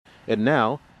And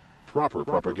now, proper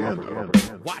propaganda.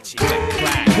 Watch it.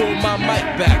 Pull my mic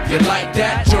back. You like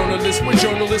that? Journalists with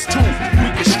journalists too. We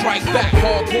can strike back.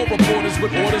 Hardcore reporters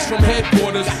with orders from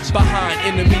headquarters. Behind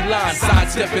enemy lines,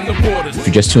 sidestepping the borders. If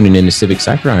you're just tuning in to Civic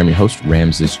Cypher, I'm your host,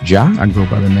 Ramses Ja. I go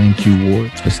by the name Q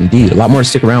Ward. Yes, indeed. A lot more to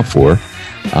stick around for.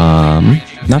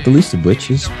 Not the least of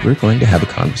which is we're going to have a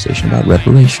conversation about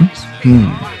reparations.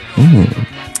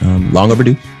 Long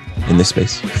overdue in this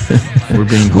space. We're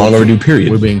being long overdue,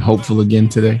 period. We're being hopeful again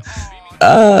today.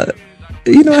 I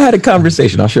had a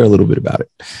conversation. I'll share a little bit about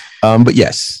it. But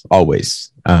yes,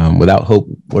 always. Without hope,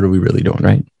 what are we really doing,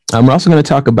 right? We're also going to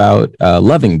talk about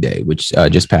Loving Day, which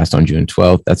just passed on June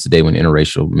 12th. That's the day when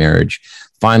interracial marriage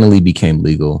finally became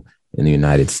legal in the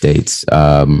United States.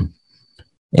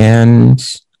 And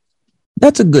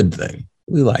that's a good thing.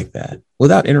 We like that.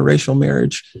 Without interracial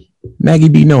marriage, Maggie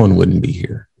B. Nolan wouldn't be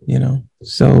here,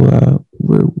 So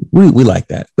we like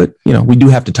that. But, we do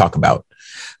have to talk about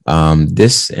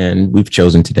this, and we've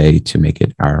chosen today to make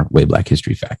it our Way Black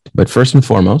History Fact. But first and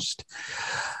foremost,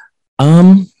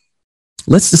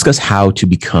 let's discuss how to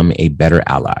become a better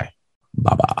ally.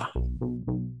 Baba.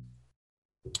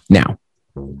 Now,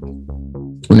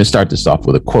 I'm going to start this off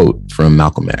with a quote from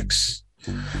Malcolm X.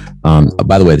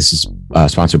 By the way, this is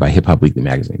sponsored by Hip Hop Weekly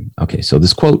magazine. Okay, so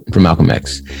this quote from Malcolm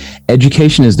X: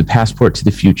 "Education is the passport to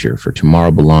the future, for tomorrow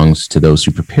belongs to those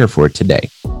who prepare for it today."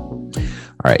 All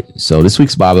right, so this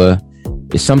week's Baba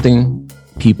is something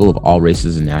people of all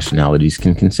races and nationalities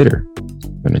can consider.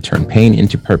 We're going to turn pain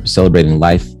into purpose, celebrating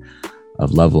life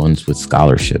of loved ones with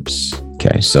scholarships.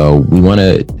 Okay, so we want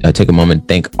to take a moment,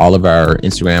 thank all of our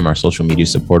Instagram, our social media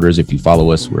supporters. If you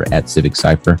follow us, we're at Civic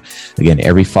Cypher. Again,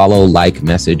 every follow, like,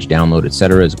 message, download,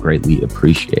 etc. is greatly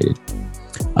appreciated.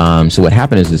 So what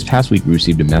happened is this past week, we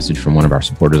received a message from one of our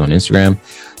supporters on Instagram.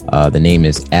 The name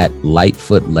is at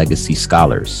Lightfoot Legacy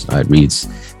Scholars. It reads,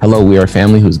 "Hello, we are a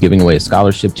family who's giving away a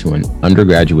scholarship to an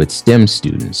undergraduate STEM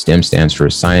student." STEM stands for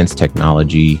science,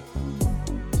 technology,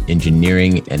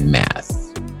 engineering, and math.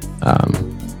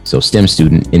 So STEM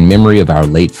student, in memory of our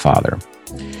late father.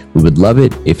 We would love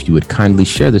it if you would kindly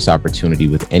share this opportunity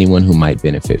with anyone who might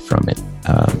benefit from it.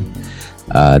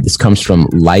 This comes from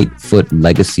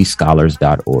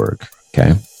lightfootlegacyscholars.org.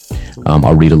 Okay.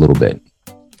 I'll read a little bit.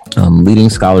 Leading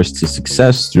scholars to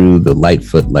success through the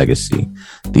Lightfoot Legacy.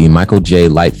 The Michael J.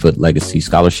 Lightfoot Legacy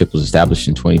Scholarship was established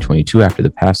in 2022 after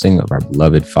the passing of our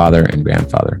beloved father and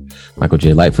grandfather. Michael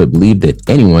J. Lightfoot believed that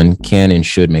anyone can and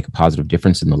should make a positive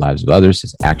difference in the lives of others.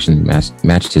 His actions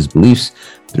matched his beliefs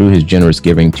through his generous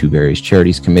giving to various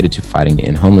charities committed to fighting to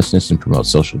end homelessness and promote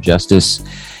social justice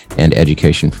and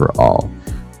education for all.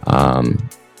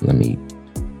 Let me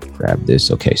grab this.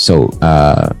 Okay, so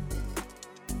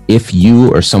if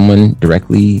you or someone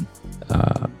directly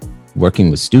working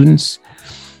with students,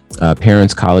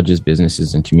 parents, colleges,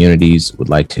 businesses, and communities would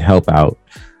like to help out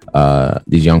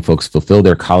these young folks fulfill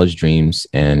their college dreams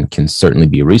and can certainly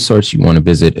be a resource, you want to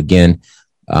visit, again,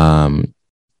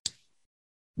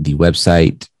 the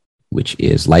website, which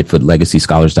is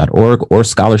lightfootlegacyscholars.org or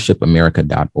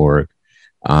scholarshipamerica.org.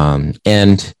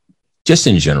 And just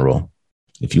in general,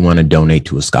 if you want to donate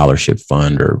to a scholarship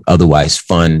fund or otherwise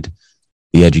fund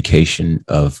the education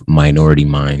of minority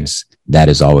minds, that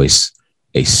is always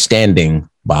a standing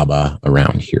Baba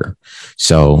around here.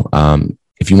 So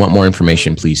if you want more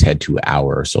information, please head to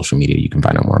our social media. You can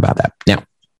find out more about that. Now,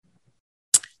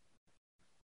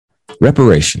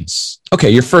 reparations. Okay,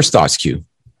 your first thoughts, Q.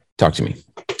 Talk to me.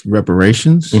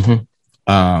 Reparations? Mm-hmm.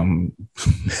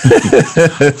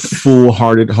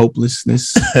 Full-hearted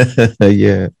hopelessness.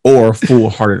 Yeah. Or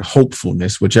full-hearted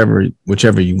hopefulness, whichever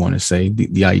you want to say.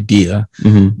 The idea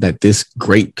that this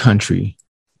great country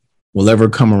will ever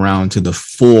come around to the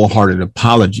full-hearted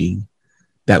apology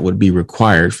that would be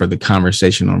required for the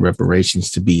conversation on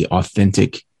reparations to be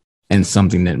authentic and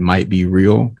something that might be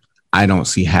real, I don't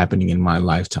see happening in my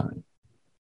lifetime.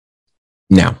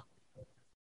 Now,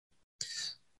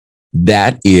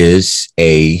 that is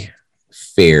a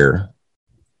fair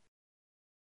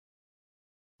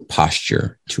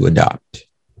posture to adopt.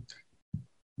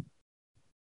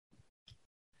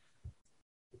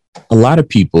 A lot of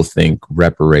people think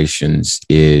reparations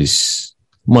is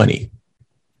money.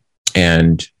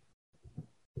 And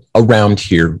around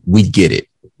here, we get it.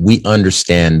 We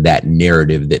understand that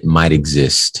narrative that might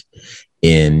exist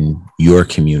in your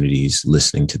communities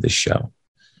listening to this show.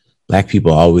 Black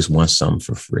people always want something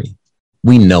for free.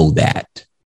 We know that.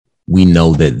 We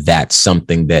know that that's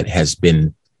something that has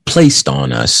been placed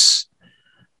on us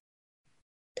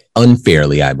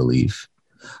unfairly, I believe.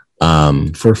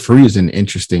 For free is an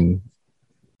interesting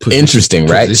Interesting,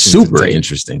 right? position to Super take.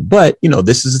 interesting. But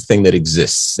this is a thing that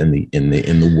exists in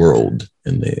the world,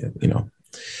 in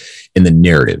the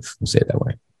narrative. We'll say it that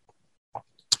way.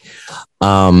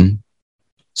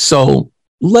 So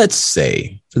let's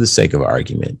say, for the sake of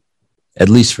argument, at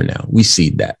least for now, we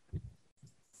cede that.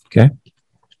 Okay.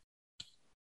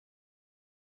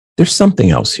 There's something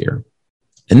else here.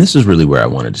 And this is really where I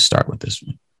wanted to start with this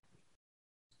one.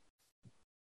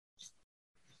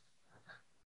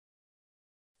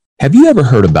 Have you ever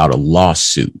heard about a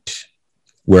lawsuit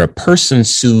where a person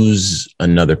sues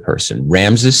another person?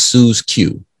 Ramses sues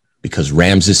Q because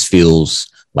Ramses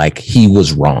feels like he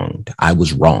was wronged. I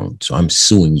was wronged, so I'm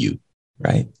suing you,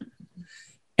 right?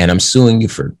 And I'm suing you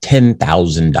for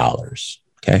 $10,000,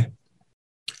 okay?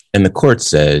 And the court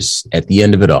says, at the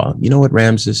end of it all, you know what,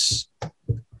 Ramses?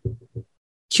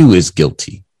 Q is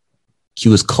guilty.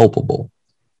 Q is culpable.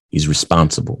 He's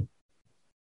responsible.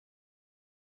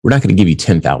 We're not going to give you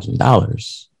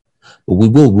 $10,000, but we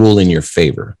will rule in your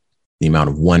favor the amount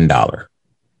of $1.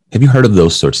 Have you heard of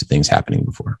those sorts of things happening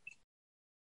before?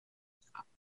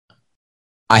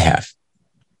 I have.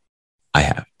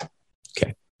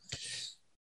 Okay.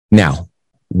 Now,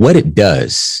 what it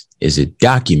does is it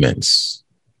documents,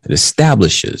 it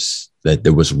establishes that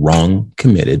there was wrong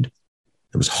committed,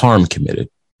 there was harm committed,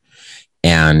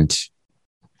 and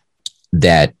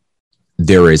that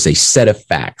there is a set of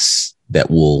facts that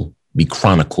will be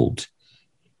chronicled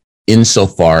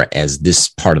insofar as this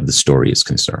part of the story is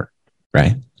concerned,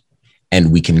 right?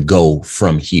 And we can go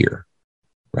from here,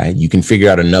 right? You can figure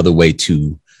out another way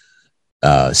to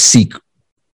seek,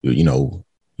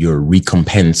 your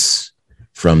recompense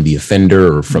from the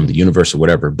offender or from the universe or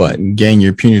whatever, but gain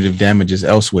your punitive damages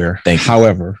elsewhere.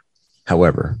 However,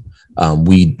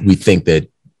 we think that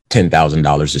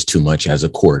 $10,000 is too much as a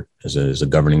court, as a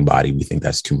governing body. We think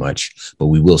that's too much, but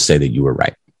we will say that you were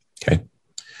right. Okay.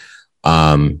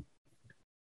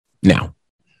 Now,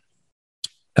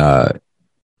 the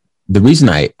reason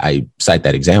I cite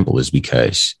that example is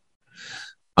because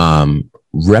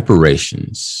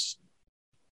reparations,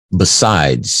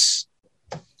 besides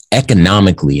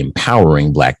economically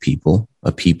empowering Black people,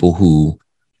 people who,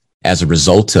 as a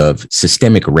result of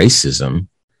systemic racism,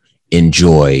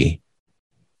 enjoy,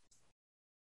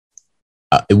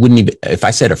 it wouldn't even, if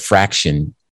I said a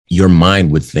fraction, your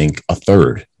mind would think a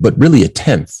third, but really a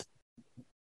tenth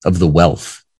of the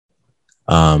wealth,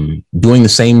 doing the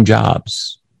same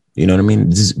jobs. You know what I mean?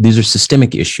 These are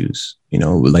systemic issues,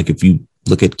 like if you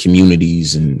look at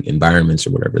communities and environments or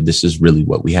whatever, this is really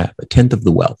what we have, a tenth of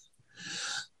the wealth.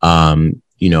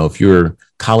 If you're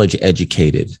college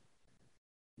educated,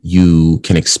 you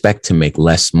can expect to make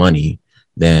less money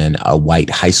than a white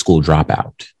high school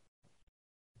dropout.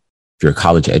 If you're a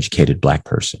college educated Black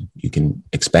person, you can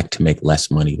expect to make less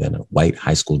money than a white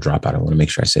high school dropout. I want to make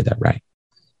sure I say that right.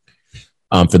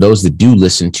 For those that do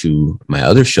listen to my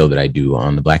other show that I do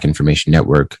on the Black Information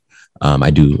Network,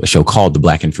 I do a show called the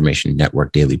Black Information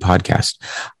Network Daily Podcast.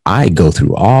 I go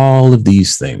through all of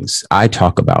these things. I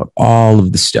talk about all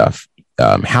of the stuff,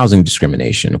 housing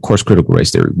discrimination, of course, critical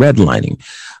race theory, redlining,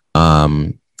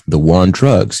 the war on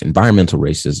drugs, environmental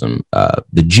racism,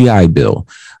 the GI Bill,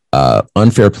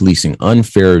 unfair policing,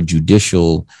 unfair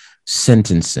judicial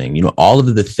sentencing, all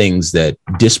of the things that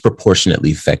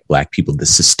disproportionately affect Black people, the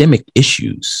systemic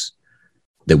issues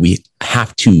that we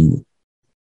have to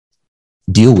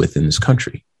deal with in this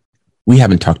country. We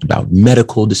haven't talked about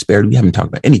medical disparity. We haven't talked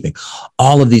about anything.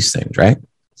 All of these things, right?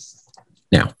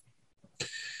 Now,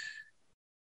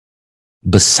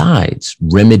 besides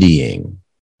remedying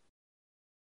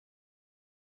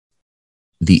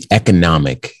the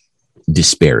economic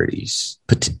disparities,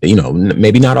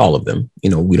 maybe not all of them,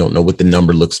 we don't know what the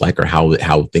number looks like or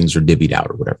how things are divvied out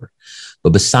or whatever.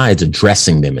 But besides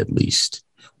addressing them, at least,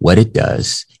 what it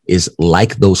does is,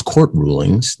 like those court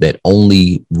rulings that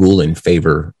only rule in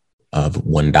favor of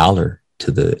 $1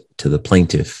 to the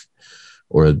plaintiff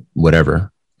or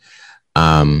whatever,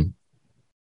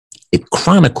 it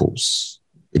chronicles,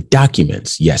 it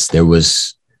documents, yes, there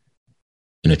was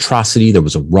an atrocity, there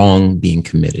was a wrong being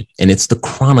committed. And it's the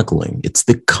chronicling, it's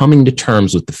the coming to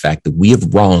terms with the fact that we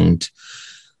have wronged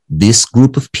this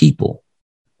group of people.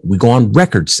 We go on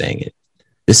record saying it.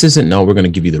 This isn't, no, we're going to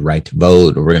give you the right to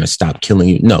vote or we're going to stop killing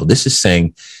you. No, this is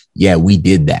saying, yeah, we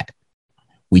did that.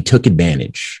 We took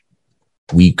advantage.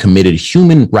 We committed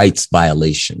human rights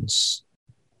violations.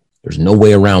 There's no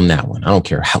way around that one. I don't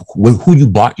care who you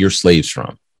bought your slaves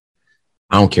from.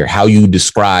 I don't care how you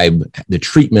describe the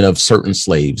treatment of certain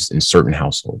slaves in certain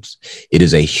households. It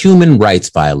is a human rights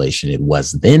violation. It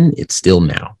was then, it's still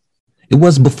now. It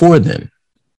was before then.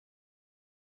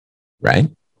 Right?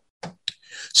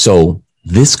 So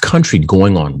this country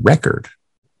going on record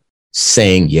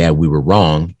saying, yeah, we were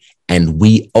wrong, and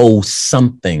we owe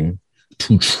something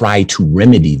to try to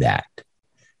remedy that.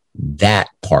 That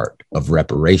part of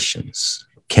reparations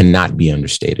cannot be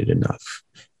understated enough.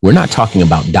 We're not talking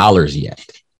about dollars yet,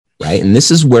 right? And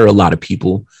this is where a lot of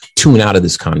people tune out of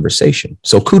this conversation.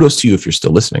 So kudos to you if you're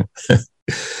still listening.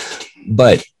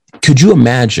 But could you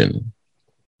imagine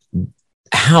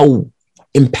how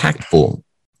impactful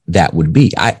that would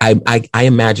be? I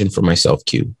imagine for myself,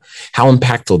 Q, how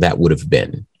impactful that would have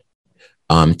been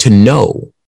to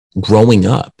know growing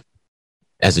up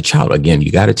as a child. Again,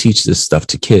 you got to teach this stuff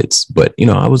to kids. But, you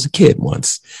know, I was a kid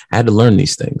once. I had to learn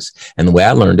these things. And the way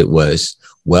I learned it was,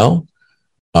 well,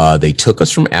 they took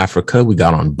us from Africa. We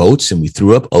got on boats and we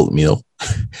threw up oatmeal.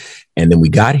 And then we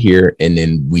got here and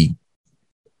then we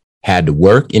had to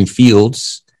work in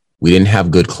fields. We didn't have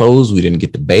good clothes. We didn't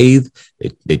get to bathe.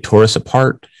 They tore us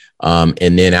apart. And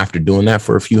then after doing that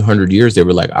for a few hundred years, they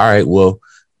were like, all right, well,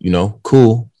 you know,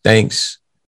 cool. Thanks.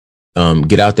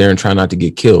 Get out there and try not to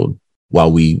get killed while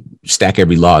we stack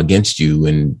every law against you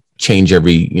and change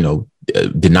every, you know,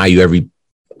 deny you every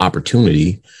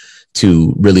opportunity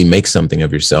to really make something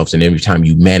of yourselves. And every time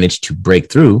you manage to break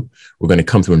through, we're going to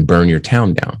come through and burn your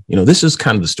town down. You know, this is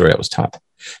kind of the story I was taught.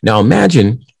 Now,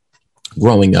 imagine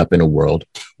growing up in a world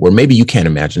where maybe you can't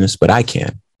imagine this, but I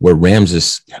can, where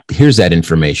Ramses hears that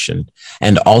information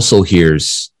and also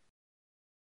hears,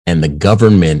 and the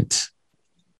government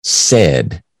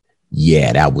said,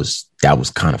 yeah, that was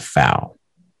kind of foul.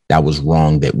 That was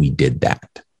wrong that we did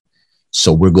that.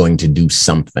 So we're going to do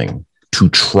something to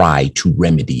try to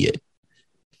remedy it.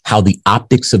 How the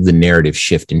optics of the narrative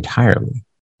shift entirely.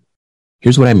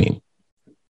 Here's what I mean.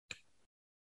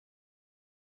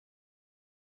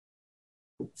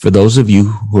 For those of you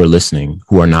who are listening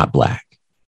who are not Black,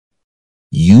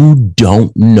 you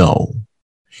don't know,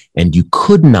 and you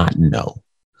could not know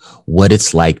what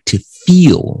it's like to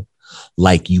feel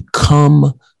like you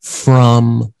come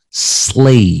from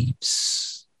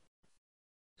slaves.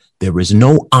 There is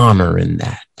no honor in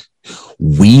that.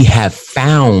 We have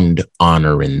found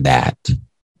honor in that,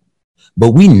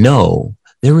 but we know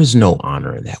there is no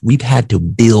honor in that. We've had to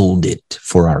build it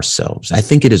for ourselves. I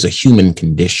think it is a human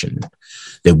condition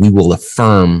that we will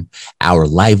affirm our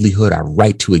livelihood, our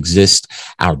right to exist,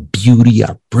 our beauty,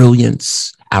 our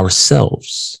brilliance,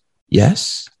 ourselves.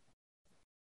 Yes?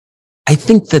 I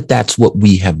think that that's what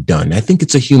we have done. I think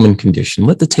it's a human condition.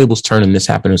 Let the tables turn and this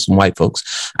happen to some white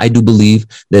folks. I do believe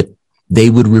that they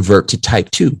would revert to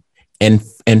type 2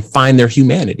 and find their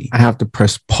humanity. I have to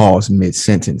press pause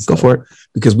mid-sentence. Go for it.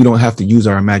 Because we don't have to use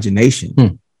our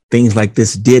imagination. Things like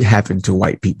this did happen to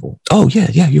white people. Oh, yeah,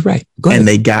 you're right. Go ahead. And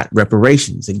they got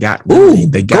reparations. They got go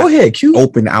ahead, Q.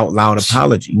 Open out loud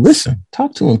apology. Listen,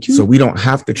 talk to him, Q. So we don't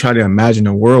have to try to imagine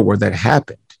a world where that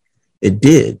happened. It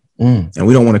did. And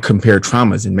we don't want to compare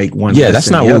traumas and make one. Yeah, that's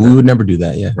not what we would never do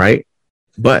that. Yeah. Right.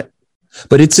 But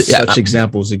it's such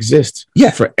examples exist.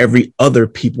 Yeah. For every other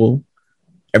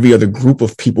group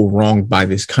of people wronged by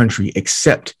this country,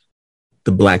 except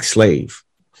the Black slave,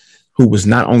 who was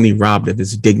not only robbed of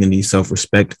his dignity,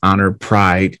 self-respect, honor,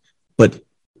 pride, but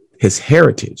his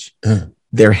heritage,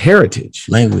 their heritage.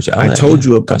 Language. I told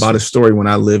you about a story when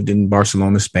I lived in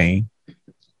Barcelona, Spain,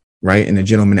 right? And the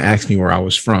gentleman asked me where I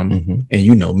was from. And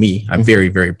you know me, I very,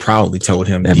 very proudly told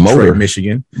him Detroit,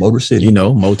 Michigan. Motor City. You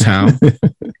know, Motown.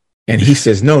 And he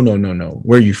says, no.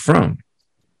 Where are you from?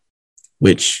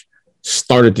 Which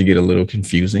started to get a little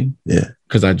confusing. Yeah.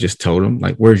 Because I just told him,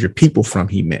 like, where's your people from?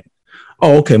 He meant,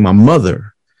 oh, okay, my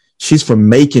mother, she's from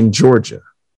Macon, Georgia.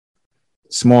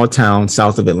 Small town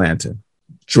south of Atlanta.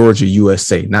 Georgia,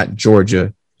 USA, not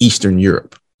Georgia, Eastern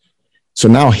Europe. So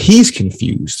now he's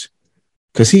confused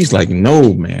because he's like,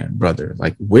 no, man, brother,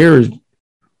 like, where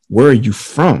are you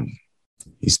from?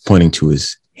 He's pointing to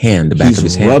his hand, the back of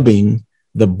his hand. He's rubbing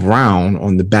the brown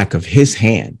on the back of his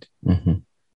hand.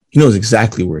 He knows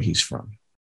exactly where he's from,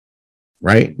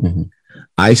 right?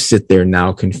 I sit there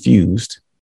now confused,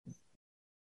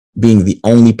 being the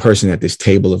only person at this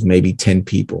table of maybe 10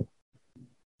 people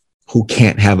who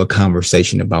can't have a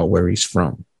conversation about where he's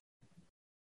from.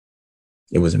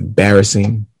 It was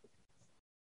embarrassing.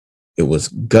 It was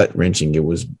gut-wrenching. It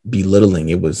was belittling.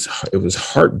 It was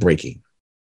heartbreaking.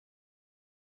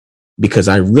 Because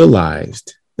I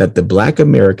realized that the Black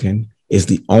American is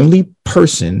the only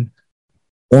person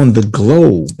on the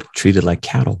globe treated like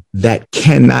cattle that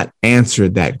cannot answer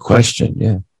that question.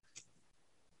 Yeah.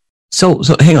 So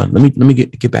hang on. Let me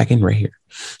get back in right here.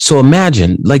 So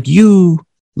imagine, like, you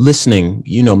listening,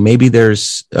 you know, maybe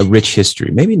there's a rich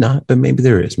history, maybe not, but maybe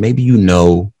there is. Maybe you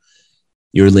know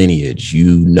your lineage.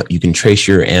 You can trace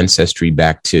your ancestry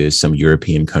back to some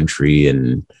European country,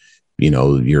 and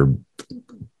your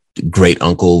great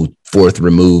uncle fourth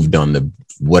removed on the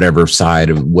whatever side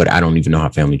of what. I don't even know how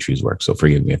family trees work, so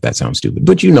forgive me if that sounds stupid.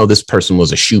 But this person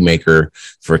was a shoemaker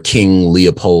for King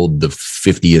Leopold the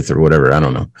 50th or whatever. I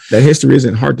don't know. That history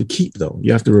isn't hard to keep, though.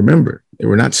 You have to remember they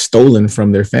were not stolen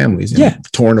from their families and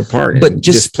torn apart, but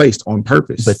just displaced on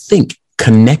purpose. But think,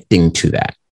 connecting to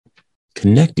that.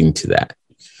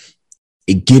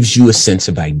 It gives you a sense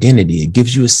of identity. It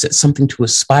gives you something to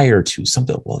aspire to.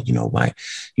 Something. Well,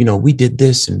 we did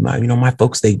this, and my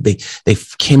folks they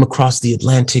came across the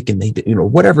Atlantic, and they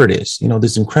whatever it is.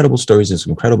 There's incredible stories, there's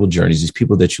incredible journeys. These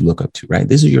people that you look up to, right?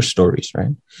 These are your stories,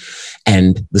 right?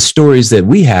 And the stories that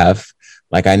we have,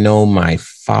 like I know my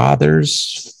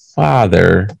father's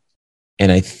father,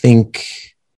 and I think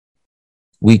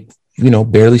we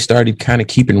barely started kind of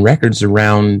keeping records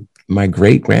around my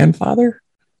great grandfather.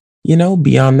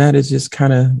 Beyond that, it just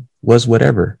kind of was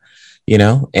whatever,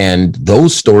 and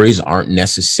those stories aren't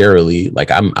necessarily like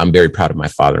I'm very proud of my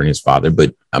father and his father,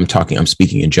 but I'm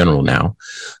speaking in general now.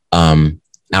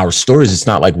 Our stories, it's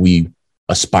not like we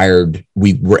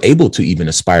were able to even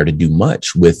aspire to do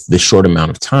much with the short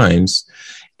amount of times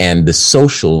and the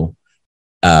social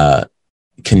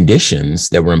conditions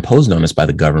that were imposed on us by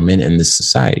the government and this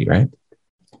society, right?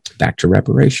 Back to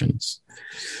reparations.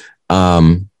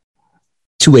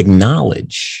 To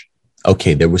acknowledge,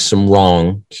 okay, there was some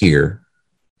wrong here,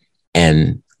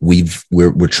 and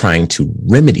we're trying to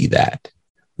remedy that.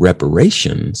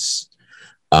 Reparations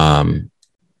kind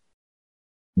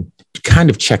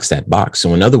of checks that box.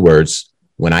 So in other words,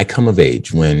 when I come of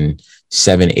age, when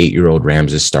 7-8-year-old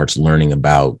Ramses starts learning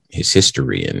about his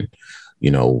history and,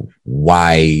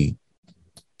 why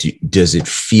does it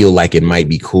feel like it might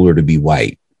be cooler to be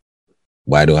white?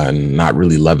 Why do I not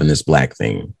really loving this black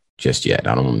thing just yet?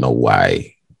 I don't know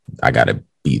why I got to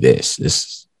be this. This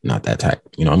is not that type.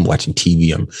 I'm watching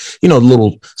TV. I'm,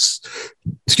 little,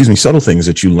 subtle things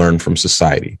that you learn from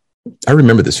society. I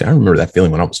remember this. I remember that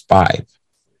feeling when I was 5.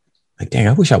 Like, dang,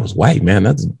 I wish I was white, man.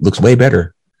 That looks way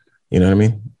better. You know what I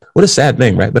mean? What a sad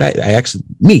thing, right? But I actually,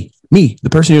 me, the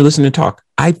person you're listening to talk,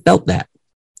 I felt that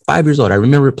 5 years old. I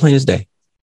remember it plain as day.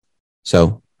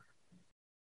 So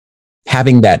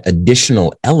having that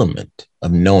additional element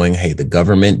of knowing, hey, the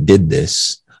government did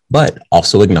this, but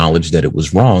also acknowledge that it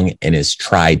was wrong and has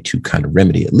tried to kind of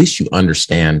remedy. At least you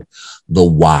understand the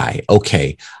why.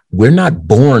 Okay, we're not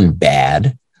born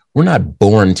bad. We're not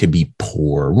born to be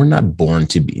poor. We're not born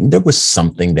to be, there was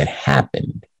something that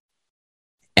happened.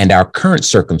 And our current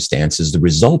circumstance is the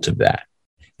result of that.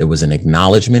 There was an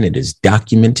acknowledgement. It is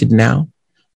documented now.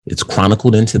 It's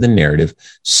chronicled into the narrative.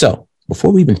 So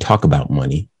before we even talk about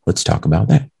money, let's talk about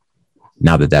that.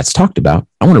 Now that that's talked about,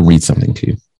 I want to read something to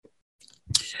you.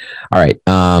 All right.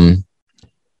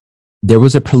 There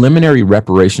was a preliminary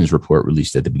reparations report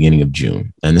released at the beginning of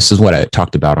June. And this is what I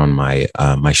talked about on my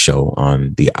my show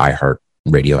on the iHeart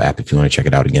Radio app. If you want to check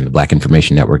it out again, the Black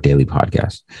Information Network Daily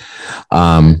Podcast.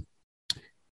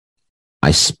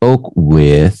 I spoke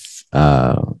with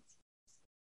a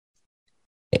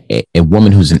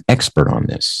woman who's an expert on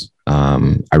this.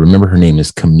 I remember her name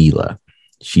is Camila.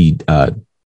 She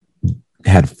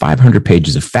had 500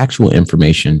 pages of factual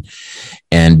information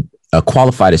and a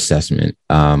qualified assessment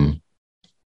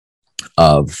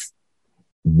of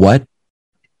what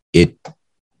it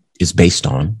is based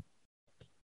on.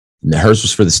 Hers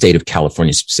was for the state of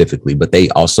California specifically, but they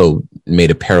also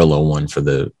made a parallel one for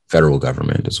the federal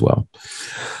government as well.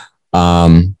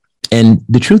 And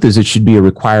the truth is, it should be a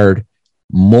required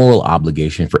moral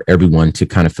obligation for everyone to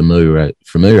kind of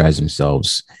familiarize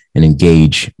themselves and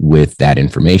engage with that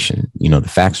information. The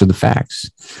facts are the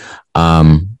facts.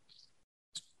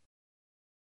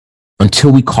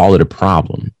 Until we call it a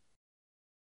problem,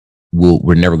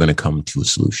 we're never going to come to a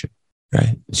solution,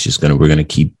 right? It's just we're going to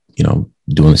keep,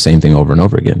 doing the same thing over and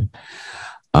over again.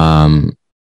 The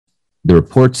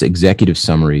report's executive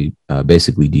summary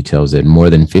basically details that more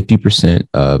than 50%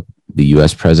 of the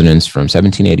U.S. presidents from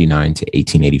 1789 to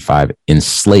 1885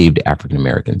 enslaved African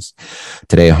Americans.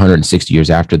 Today, 160 years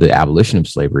after the abolition of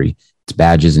slavery, its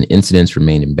badges and incidents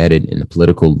remain embedded in the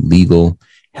political, legal,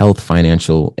 health,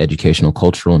 financial, educational,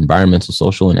 cultural, environmental,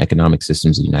 social, and economic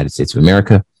systems of the United States of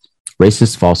America.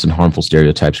 Racist, false, and harmful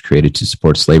stereotypes created to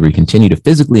support slavery continue to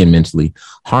physically and mentally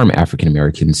harm African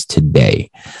Americans today.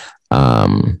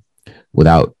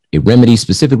 Without a remedy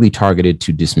specifically targeted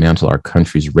to dismantle our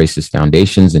country's racist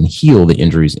foundations and heal the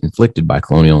injuries inflicted by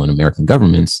colonial and American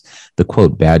governments, the,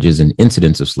 quote, badges and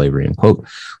incidents of slavery, end quote,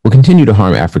 will continue to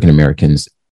harm African Americans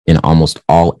in almost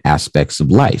all aspects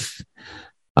of life.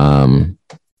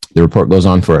 The report goes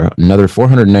on for another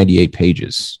 498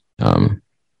 pages.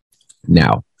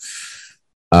 Now,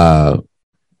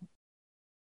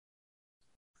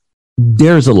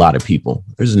 there's a lot of people.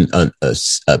 There's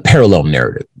a parallel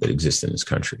narrative that exists in this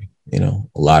country. You know,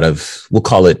 a lot of, we'll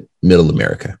call it middle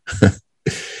America.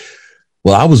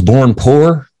 Well, I was born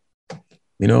poor.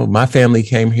 You know, my family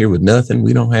came here with nothing.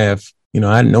 We don't have, you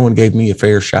know, no one gave me a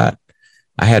fair shot.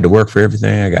 I had to work for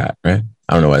everything I got, right?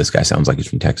 I don't know why this guy sounds like he's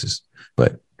from Texas,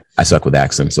 but I suck with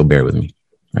accents, so bear with me,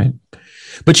 right?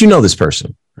 But you know this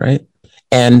person, right?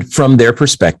 And from their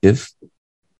perspective,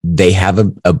 they have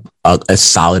a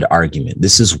solid argument.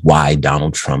 This is why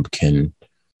Donald Trump can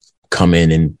come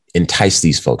in and entice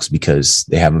these folks, because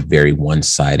they have a very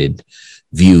one-sided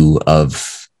view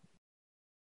of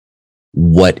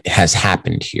what has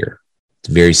happened here.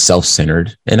 It's very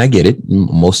self-centered, and I get it.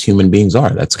 Most human beings are.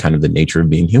 That's kind of the nature of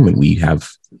being human. We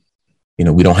have, you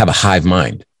know, we don't have a hive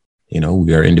mind. You know,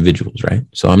 we are individuals, right?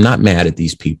 So I'm not mad at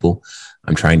these people.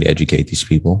 I'm trying to educate these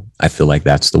people. I feel like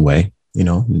that's the way, you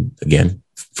know, again,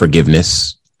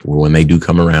 forgiveness for when they do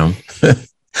come around.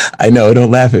 I know,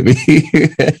 don't laugh at me.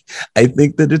 I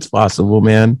think that it's possible,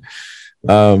 man.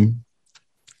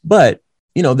 But,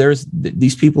 you know,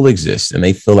 these people exist, and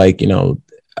they feel like, you know,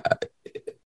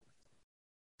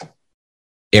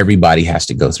 everybody has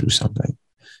to go through something.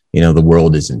 You know, the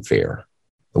world isn't fair.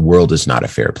 The world is not a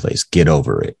fair place. Get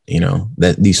over it. You know,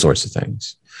 these sorts of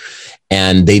things.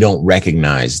 And they don't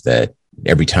recognize that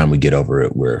every time we get over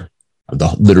it,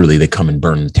 literally they come and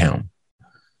burn the town.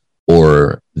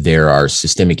 Or there are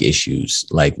systemic issues.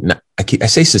 Like, I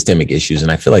say systemic issues,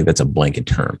 and I feel like that's a blanket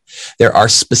term. There are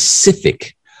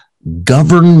specific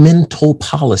governmental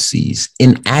policies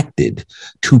enacted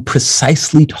to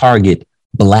precisely target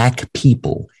Black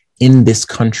people in this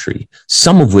country,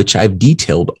 some of which I've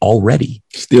detailed already.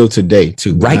 Still today,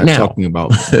 too. Right now. Talking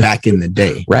about back in the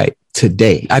day. Right.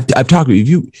 Today. I've talked to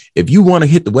you. If you want to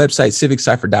hit the website,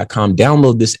 civiccypher.com,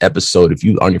 download this episode if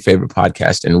you on your favorite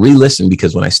podcast and re-listen,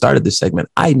 because when I started this segment,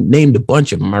 I named a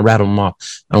bunch of them. I rattled them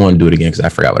off. I don't want to do it again because I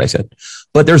forgot what I said.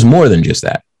 But there's more than just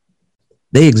that.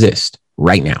 They exist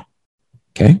right now.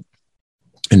 Okay.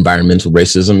 Environmental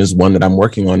racism is one that I'm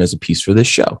working on as a piece for this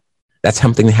show. That's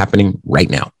something happening right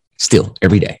now, still,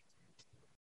 every day.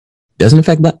 Doesn't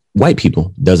affect white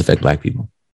people, does affect Black people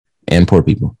and poor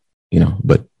people, you know,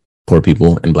 but poor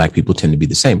people and Black people tend to be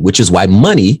the same, which is why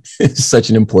money is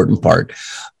such an important part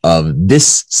of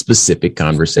this specific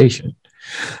conversation.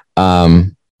 Now,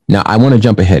 I want to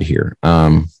jump ahead here.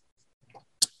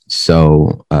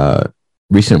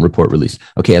 Recent report released.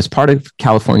 Okay, as part of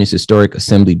California's historic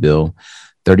Assembly Bill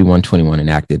 3121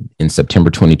 enacted in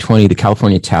September 2020, the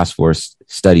California Task Force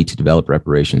study to develop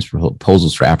reparations for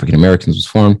proposals for African Americans was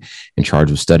formed, in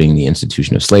charge of studying the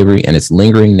institution of slavery and its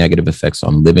lingering negative effects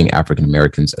on living African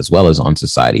Americans as well as on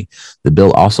society. The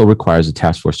bill also requires the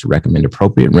task force to recommend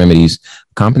appropriate remedies,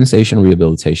 compensation,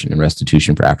 rehabilitation, and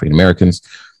restitution for African Americans,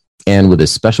 and with a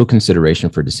special consideration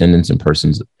for descendants and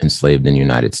persons enslaved in the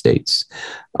United States.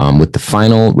 With the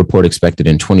final report expected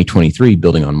in 2023,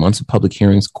 building on months of public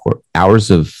hearings,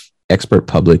 hours of expert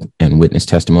public and witness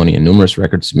testimony, and numerous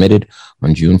records submitted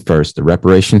on June 1st, the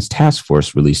Reparations Task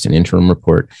Force released an interim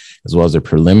report, as well as a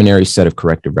preliminary set of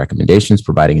corrective recommendations,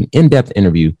 providing an in-depth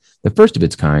interview, the first of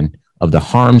its kind, of the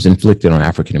harms inflicted on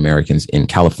African Americans in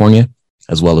California,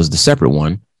 as well as the separate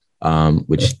one,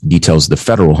 which details the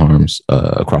federal harms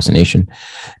across the nation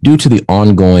due to the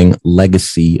ongoing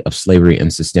legacy of slavery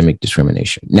and systemic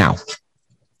discrimination. Now,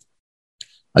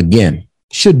 again,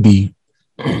 should be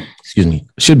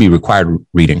required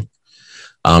reading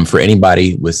for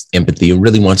anybody with empathy and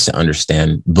really wants to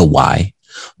understand the why.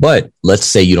 But let's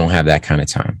say you don't have that kind of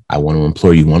time. I want to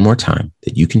implore you one more time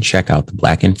that you can check out the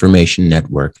Black Information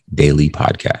Network daily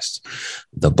podcast.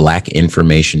 The Black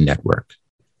Information Network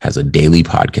has a daily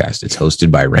podcast. It's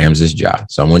hosted by Ramses Ja.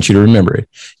 So I want you to remember it.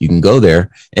 You can go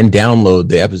there and download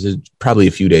the episode, probably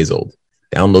a few days old.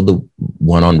 Download the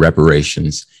one on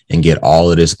reparations and get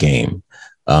all of this game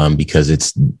because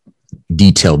it's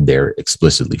detailed there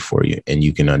explicitly for you, and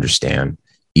you can understand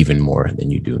even more than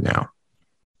you do now.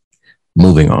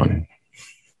 Moving on.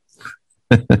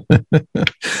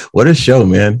 What a show,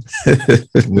 man.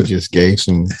 We just gave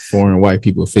some foreign white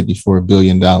people $54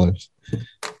 billion.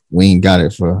 We ain't got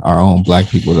it for our own Black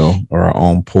people, though, or our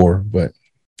own poor, but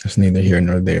that's neither here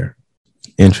nor there.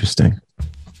 Interesting.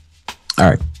 All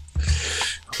right.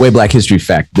 Way Black History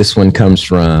Fact. This one comes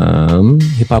from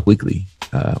Hip Hop Weekly.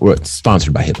 Or it's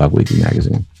sponsored by Hip Hop Weekly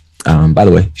magazine. By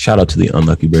the way, shout out to the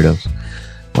Unlucky Birdos.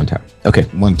 One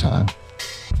time.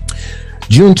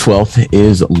 June 12th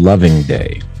is Loving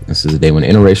Day. This is the day when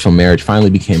interracial marriage finally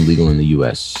became legal in the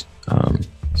U.S.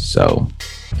 So,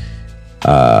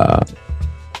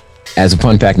 as a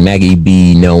fun fact, Maggie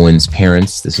B. Nolan's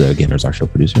parents, this again is our show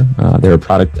producer, they're a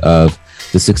product of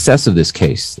the success of this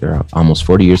case. They're almost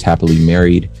 40 years happily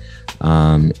married.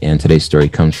 And today's story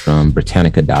comes from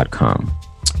Britannica.com.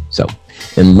 So,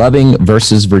 in Loving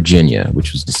versus Virginia,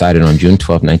 which was decided on June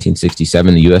 12,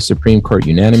 1967, the U.S. Supreme Court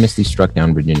unanimously struck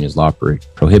down Virginia's law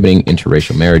prohibiting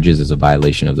interracial marriages as a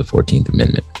violation of the 14th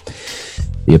Amendment.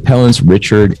 The appellants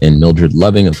Richard and Mildred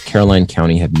Loving of Caroline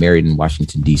County had married in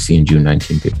Washington, D.C. in June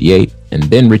 1958 and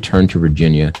then returned to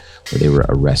Virginia, where they were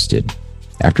arrested.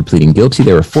 After pleading guilty,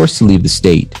 they were forced to leave the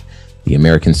state. The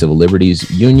American Civil Liberties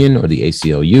Union, or the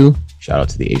ACLU, shout out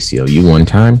to the ACLU one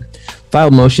time,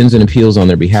 filed motions and appeals on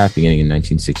their behalf beginning in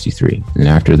 1963. And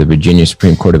after the Virginia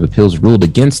Supreme Court of Appeals ruled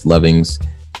against the Lovings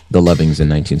in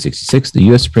 1966, the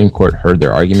U.S. Supreme Court heard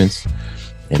their arguments,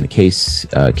 and the case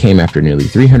came after nearly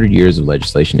 300 years of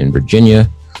legislation in Virginia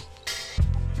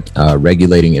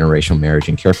regulating interracial marriage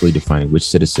and carefully defining which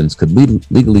citizens could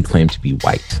legally claim to be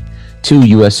white. Two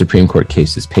U.S. Supreme Court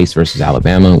cases, Pace versus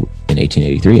Alabama in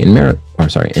 1883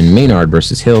 and Maynard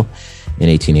versus Hill in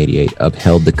 1888,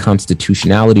 upheld the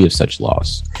constitutionality of such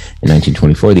laws. In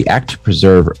 1924, the Act to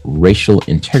Preserve Racial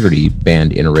Integrity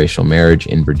banned interracial marriage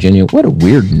in Virginia. What a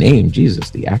weird name, Jesus!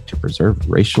 The Act to Preserve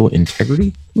Racial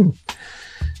Integrity.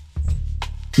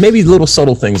 Maybe little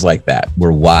subtle things like that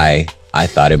were why I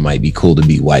thought it might be cool to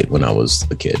be white when I was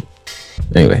a kid.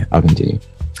 Anyway, I'll continue.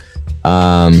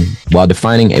 While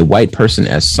defining a white person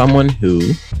as someone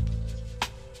who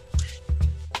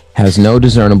has no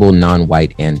discernible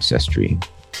non-white ancestry.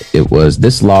 It was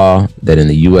this law that in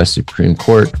the U.S. Supreme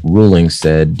Court ruling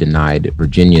said denied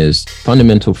Virginia's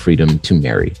fundamental freedom to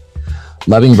marry.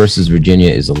 Loving versus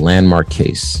Virginia is a landmark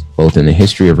case, both in the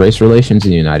history of race relations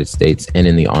in the United States and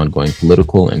in the ongoing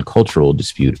political and cultural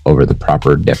dispute over the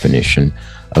proper definition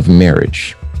of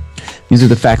marriage. These are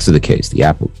the facts of the case.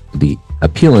 The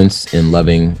appellants in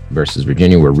Loving versus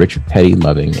Virginia were Richard Petty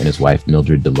Loving and his wife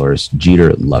Mildred Dolores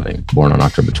Jeter Loving, born on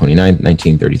October 29,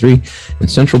 1933. In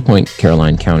Central Point,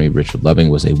 Caroline County, Richard Loving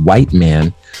was a white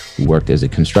man who worked as a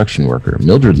construction worker.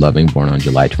 Mildred Loving, born on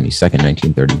July 22,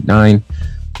 1939,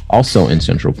 also in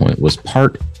Central Point, was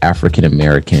part African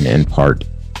American and part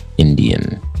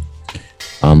Indian.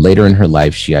 Later in her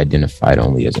life, she identified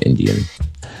only as Indian.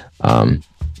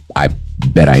 I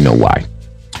bet I know why.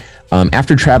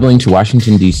 After traveling to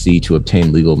Washington, D.C. to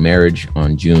obtain legal marriage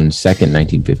on June 2nd,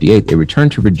 1958, they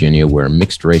returned to Virginia, where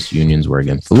mixed-race unions were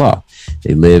against the law.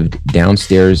 They lived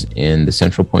downstairs in the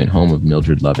Central Point home of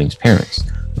Mildred Loving's parents.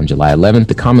 On July 11th,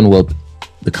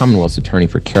 the Commonwealth's attorney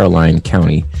for Caroline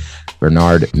County,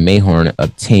 Bernard Mahorn,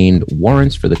 obtained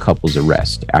warrants for the couple's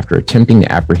arrest. After attempting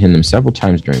to apprehend them several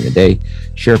times during the day,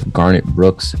 Sheriff Garnet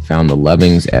Brooks found the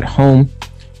Lovings at home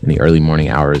in the early morning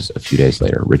hours a few days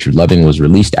later. Richard Loving was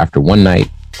released after one night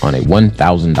on a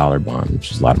 $1,000 bond, which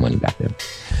was a lot of money back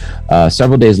then.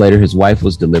 Several days later, his wife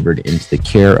was delivered into the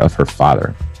care of her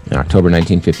father. In October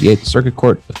 1958, the Circuit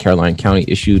Court of Caroline County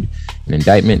issued an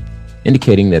indictment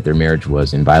indicating that their marriage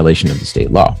was in violation of the state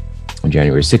law. On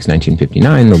January 6,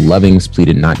 1959, the Lovings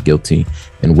pleaded not guilty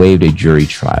and waived a jury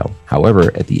trial.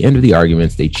 However, at the end of the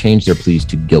arguments, they changed their pleas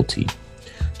to guilty.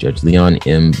 Judge Leon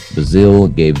M.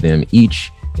 Bazile gave them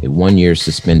each a 1-year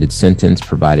suspended sentence,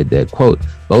 provided that, quote,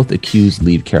 both accused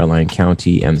leave Caroline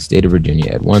County and the state of Virginia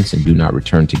at once and do not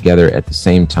return together at the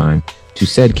same time to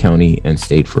said county and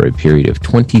state for a period of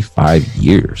 25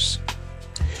 years.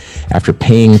 After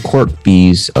paying court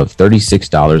fees of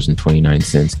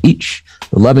 $36.29 each,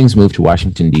 the Lovings moved to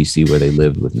Washington, D.C., where they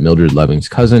lived with Mildred Loving's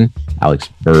cousin, Alex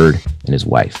Bird, and his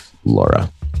wife,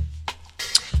 Laura.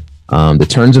 The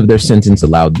terms of their sentence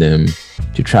allowed them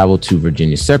to travel to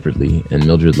Virginia separately, and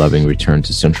Mildred Loving returned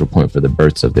to Central Point for the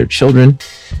births of their children.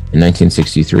 In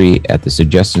 1963, at the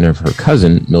suggestion of her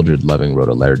cousin, Mildred Loving wrote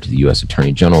a letter to the U.S.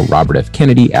 Attorney General Robert F.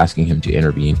 Kennedy asking him to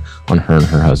intervene on her and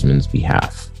her husband's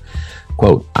behalf.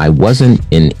 Quote, I wasn't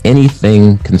in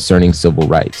anything concerning civil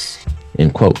rights,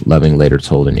 end quote, Loving later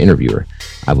told an interviewer.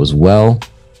 I was we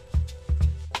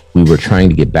were trying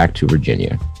to get back to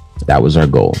Virginia. That was our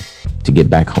goal, to get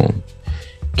back home.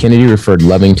 Kennedy referred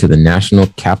Loving to the National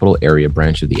Capital Area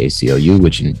branch of the ACLU,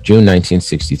 which in June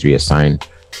 1963 assigned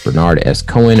Bernard S.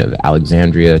 Cohen of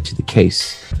Alexandria to the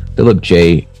case. Philip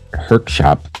J.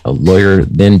 Herkshop, a lawyer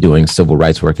then doing civil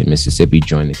rights work in Mississippi,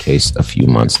 joined the case a few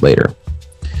months later.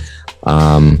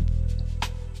 Now,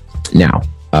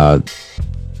 I'm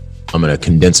going to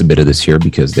condense a bit of this here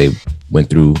because they went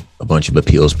through a bunch of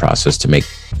appeals process to make,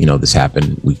 this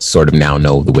happen. We sort of now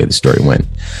know the way the story went.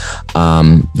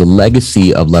 The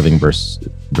legacy of Loving versus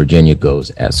Virginia goes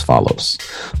as follows.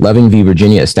 Loving v.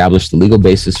 Virginia established the legal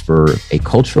basis for a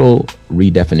cultural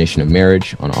redefinition of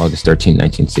marriage. On August 13,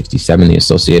 1967, the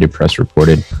Associated Press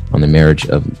reported on the marriage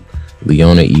of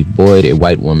Leona Eve Boyd, a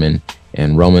white woman,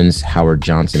 and Romans Howard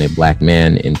Johnson, a black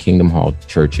man, in Kingdom Hall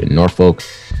Church in Norfolk.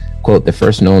 Quote, the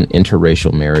first known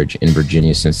interracial marriage in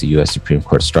Virginia since the U.S. Supreme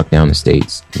Court struck down the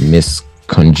state's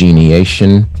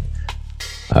miscongeniation,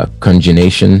 I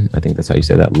think that's how you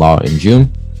say that, law in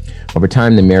June. Over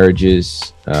time, the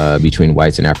marriages between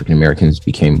whites and African Americans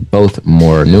became both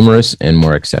more numerous and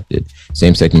more accepted.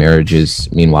 Same-sex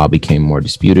marriages, meanwhile, became more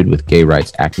disputed, with gay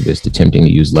rights activists attempting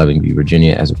to use Loving v.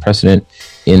 Virginia as a precedent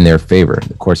in their favor.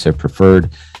 The courts have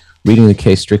preferred reading the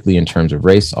case strictly in terms of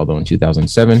race, although in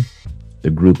 2007, the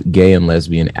group Gay and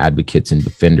Lesbian Advocates and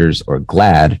Defenders, or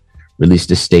GLAAD, released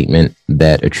a statement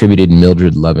that attributed to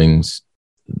Mildred Loving's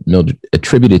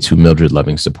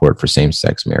support for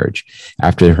same-sex marriage.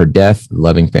 After her death, the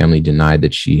Loving family denied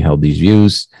that she held these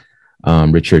views.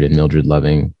 Richard and Mildred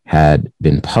Loving had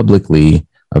been publicly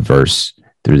averse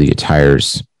through the entire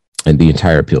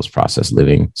appeals process,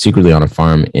 living secretly on a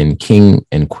farm in King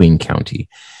and Queen County.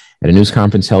 At a news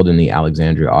conference held in the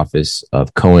Alexandria office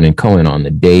of Cohen & Cohen on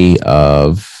the day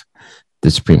of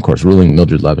the Supreme Court's ruling,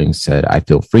 Mildred Loving said, I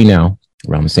feel free now.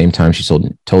 Around the same time, she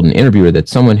told an interviewer that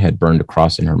someone had burned a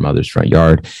cross in her mother's front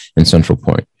yard in Central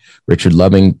Point. Richard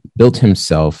Loving built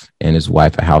himself and his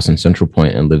wife a house in Central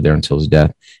Point and lived there until his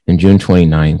death in June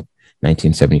 29,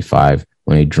 1975,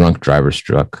 when a drunk driver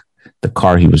struck the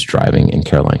car he was driving in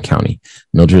Caroline County.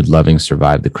 Mildred Loving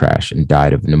survived the crash and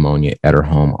died of pneumonia at her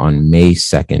home on May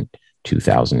 2nd,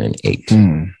 2008.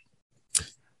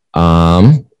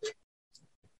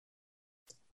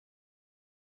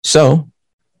 So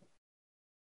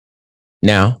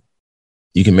now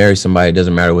you can marry somebody. It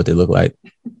doesn't matter what they look like.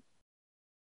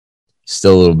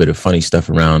 Still a little bit of funny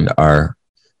stuff around our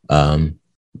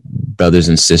brothers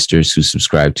and sisters who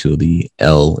subscribe to the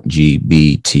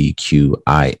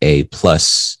LGBTQIA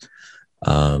plus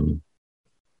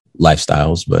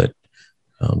lifestyles, but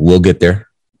we'll get there.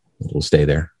 We'll stay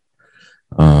there.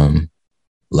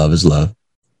 Love is love.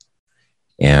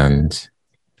 And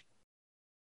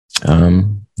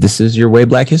this is your way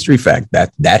Black history fact.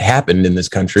 That happened in this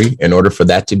country in order for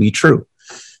that to be true.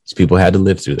 These people had to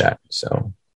live through that.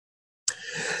 So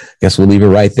guess we'll leave it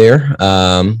right there.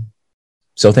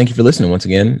 So thank you for listening once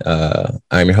again.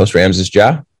 I'm your host, Ramses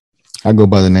Ja. I go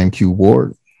by the name Q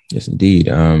Ward. Yes, indeed.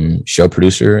 Show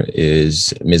producer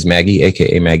is Ms. Maggie,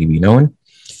 aka Maggie B. Known.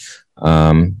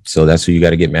 So that's who you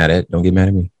got to get mad at. Don't get mad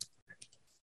at me.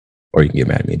 Or you can get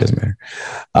mad at me. It doesn't matter.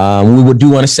 We do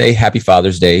want to say Happy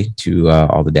Father's Day to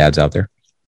all the dads out there.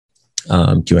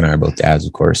 Q and I are both dads,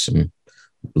 of course, and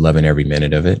loving every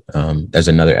minute of it. There's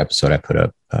another episode I put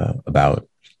up about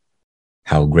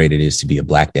how great it is to be a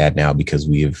Black dad now, because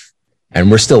we're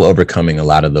still overcoming a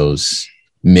lot of those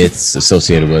myths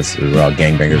associated with we're all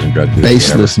gangbangers and drug dealers.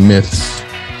 Baseless myths.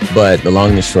 But the long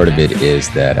and the short of it is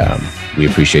that we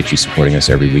appreciate you supporting us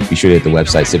every week. Be sure to hit the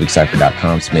website,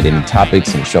 civiccypher.com, submit any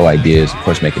topics and show ideas. Of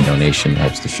course, make a donation,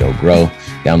 helps the show grow.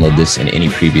 Download this and any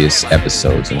previous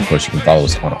episodes. And of course, you can follow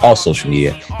us on all social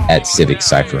media at Civic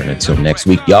Cypher. And until next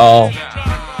week, y'all,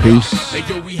 peace. Hey,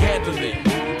 yo, we handle it.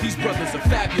 These brothers are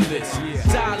fabulous.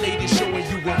 Dilated, showing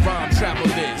you what rhyme travel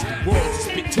is. Worlds is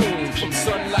spit tuned from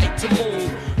sunlight to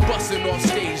moon. Busting off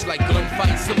stage like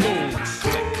gunfight saloons.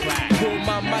 Pull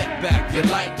my mic back, you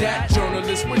like that?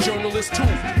 Journalists, we're journalists too.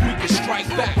 We can strike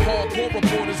back. Hardcore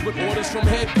reporters with orders from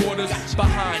headquarters.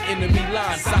 Behind enemy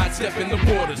lines, sidestepping the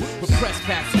borders. With press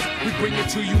passes, we bring it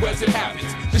to you as it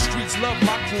happens. The streets love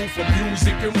my crew for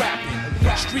music and rapping.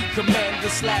 Street commander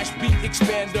 / beat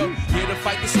expander. Here to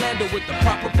fight the slander with the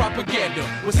proper propaganda.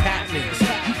 What's happening?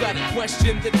 You got a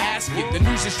question, then ask it. The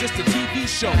news is just a TV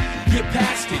show. Get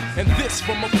past it. And this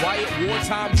from a quiet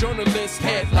wartime journalist.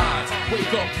 Headlines.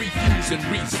 Wake up, refuse and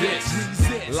resist.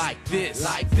 Like this,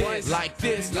 like this, like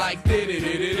this, like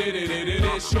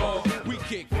this. Sure, we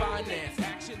kick finance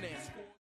action.